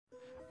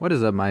What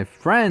is up, my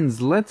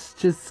friends? Let's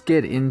just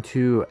get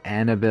into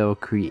Annabelle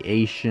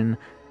Creation.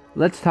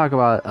 Let's talk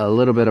about a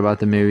little bit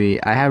about the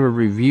movie. I have a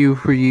review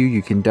for you.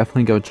 You can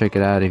definitely go check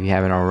it out if you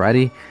haven't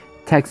already.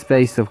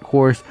 Text-based, of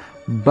course,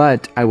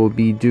 but I will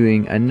be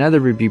doing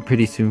another review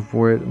pretty soon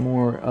for it.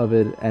 More of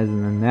it as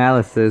an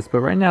analysis.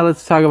 But right now,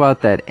 let's talk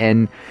about that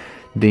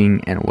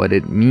ending and what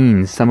it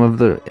means. Some of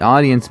the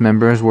audience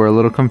members were a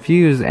little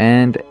confused,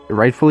 and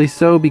rightfully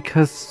so,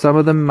 because some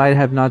of them might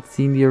have not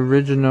seen the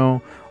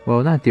original.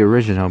 Well, not the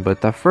original,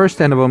 but the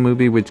first Annabelle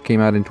movie, which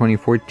came out in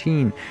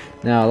 2014.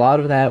 Now, a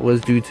lot of that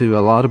was due to a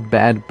lot of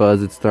bad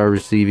buzz it started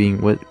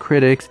receiving with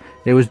critics.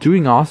 It was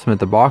doing awesome at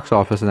the box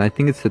office, and I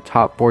think it's the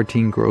top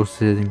 14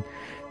 grossing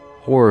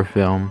horror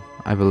film,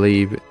 I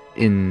believe,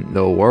 in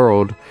the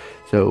world.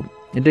 So,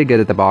 it did good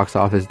at the box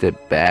office, did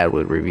bad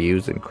with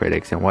reviews and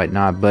critics and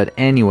whatnot. But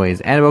anyways,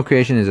 Annabelle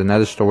Creation is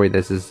another story.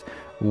 This is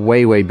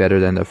way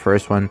better than the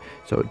first one.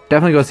 So,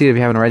 definitely go see it if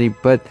you haven't already.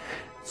 But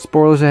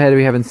spoilers ahead if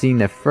you haven't seen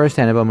the first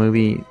Annabelle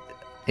movie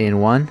in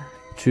 1,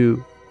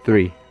 2,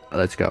 3.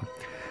 Let's go.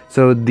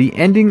 So the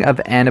ending of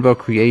Annabelle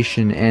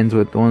Creation ends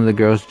with one of the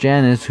girls,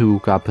 Janice, who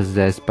got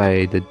possessed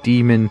by the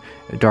demon,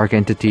 dark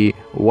entity,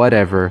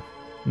 whatever,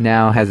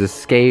 now has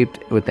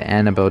escaped with the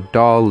Annabelle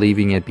doll,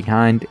 leaving it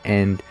behind,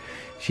 and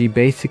she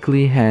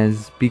basically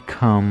has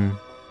become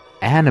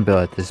Annabelle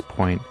at this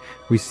point.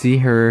 We see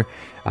her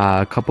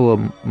a couple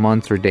of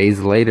months or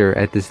days later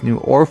at this new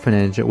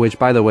orphanage, which,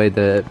 by the way,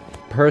 the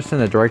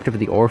director of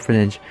the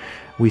orphanage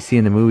we see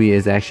in the movie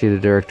is actually the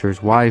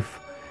director's wife,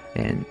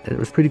 and it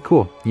was pretty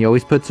cool. He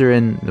always puts her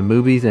in the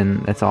movies,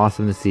 and that's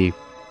awesome to see.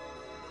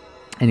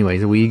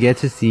 Anyways, we get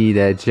to see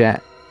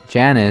that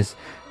Janice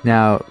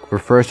now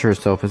refers to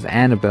herself as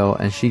Annabelle,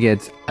 and she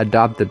gets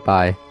adopted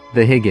by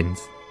the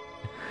Higgins.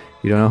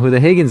 You don't know who the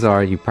Higgins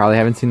are, you probably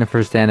haven't seen the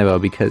first Annabelle,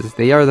 because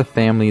they are the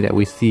family that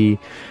we see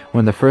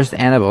when the first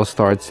Annabelle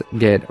starts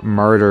get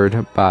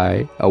murdered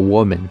by a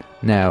woman.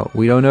 Now,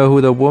 we don't know who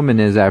the woman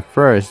is at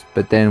first,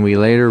 but then we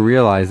later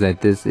realize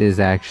that this is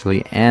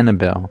actually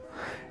Annabelle.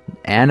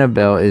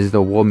 Annabelle is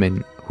the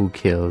woman who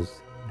kills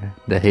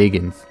the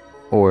Higgins,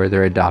 or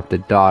their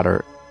adopted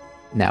daughter.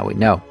 Now we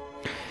know.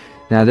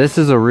 Now, this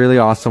is a really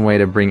awesome way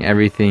to bring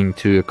everything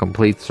to a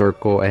complete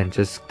circle and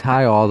just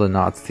tie all the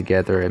knots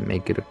together and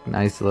make it a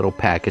nice little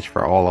package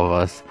for all of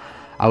us.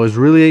 I was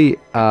really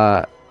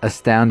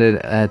astounded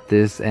at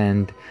this,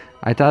 and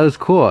I thought it was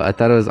cool. I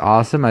thought it was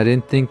awesome. I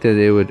didn't think that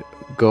it would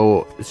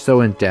go so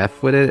in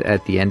depth with it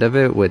at the end of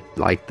it with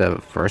like the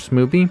first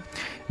movie,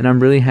 and I'm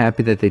really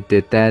happy that they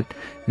did that.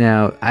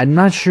 Now, I'm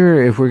not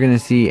sure if we're gonna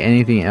see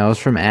anything else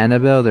from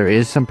Annabelle. There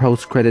is some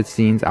post-credit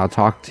scenes. I'll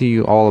talk to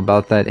you all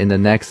about that in the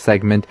next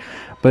segment,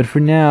 but for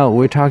now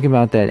we're talking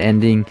about that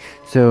ending.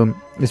 So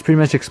this pretty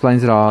much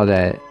explains it all,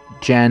 that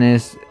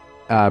Janice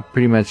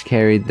pretty much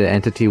carried the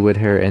entity with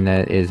her, and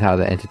that is how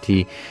the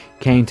entity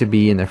came to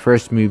be in the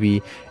first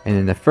movie. And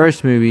in the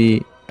first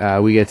movie,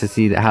 we get to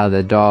see how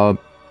the doll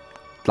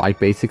like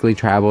basically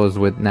travels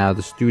with now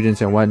the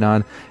students and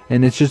whatnot,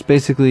 and it's just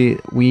basically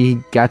we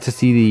got to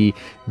see the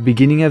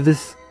beginning of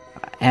this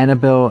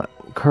Annabelle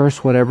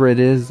curse, whatever it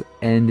is,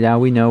 and now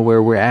we know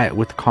where we're at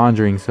with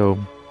Conjuring. So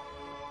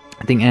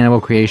I think Annabelle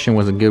Creation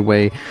was a good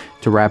way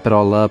to wrap it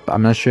all up.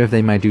 I'm not sure if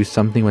they might do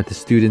something with the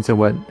students and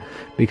what,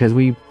 because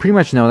we pretty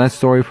much know that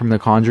story from the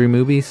Conjuring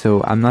movie,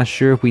 so I'm not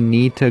sure if we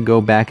need to go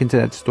back into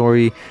that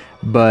story,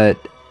 but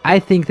I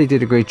think they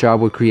did a great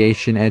job with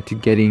Creation and to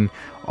getting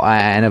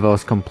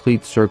Annabelle's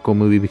complete circle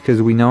movie,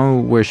 because we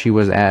know where she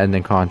was at in the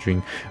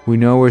Conjuring, we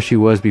know where she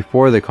was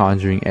before the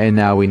Conjuring, and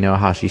now we know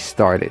how she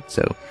started.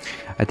 So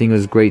I think it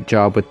was a great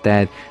job with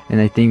that,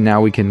 and I think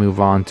now we can move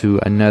on to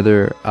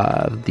another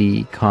of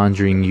the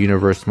Conjuring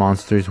universe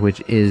monsters,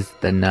 which is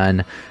the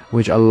Nun,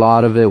 which a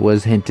lot of it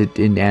was hinted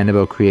in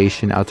Annabelle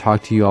Creation. I'll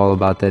talk to you all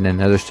about that in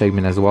another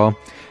segment as well.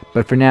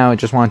 But for now, I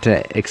just want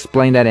to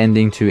explain that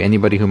ending to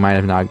anybody who might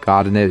have not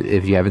gotten it.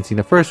 If you haven't seen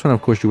the first one,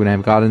 of course you wouldn't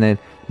have gotten it.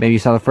 Maybe you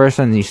saw the first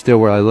one and you still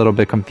were a little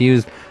bit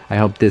confused. I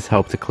hope this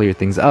helped to clear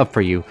things up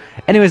for you.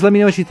 Anyways, let me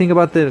know what you think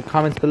about the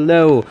comments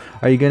below.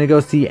 Are you going to go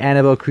see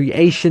Annabelle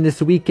Creation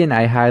this weekend?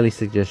 I highly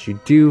suggest you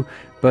do.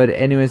 But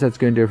anyways, that's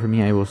going to do it for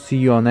me. I will see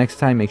you all next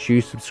time. Make sure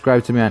you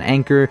subscribe to me on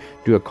Anchor.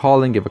 Do a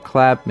call and give a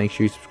clap. Make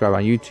sure you subscribe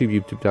on YouTube,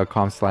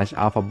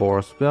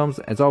 youtube.com/AlphaBorosFilms.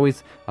 As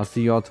always, I'll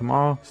see you all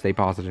tomorrow. Stay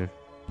positive.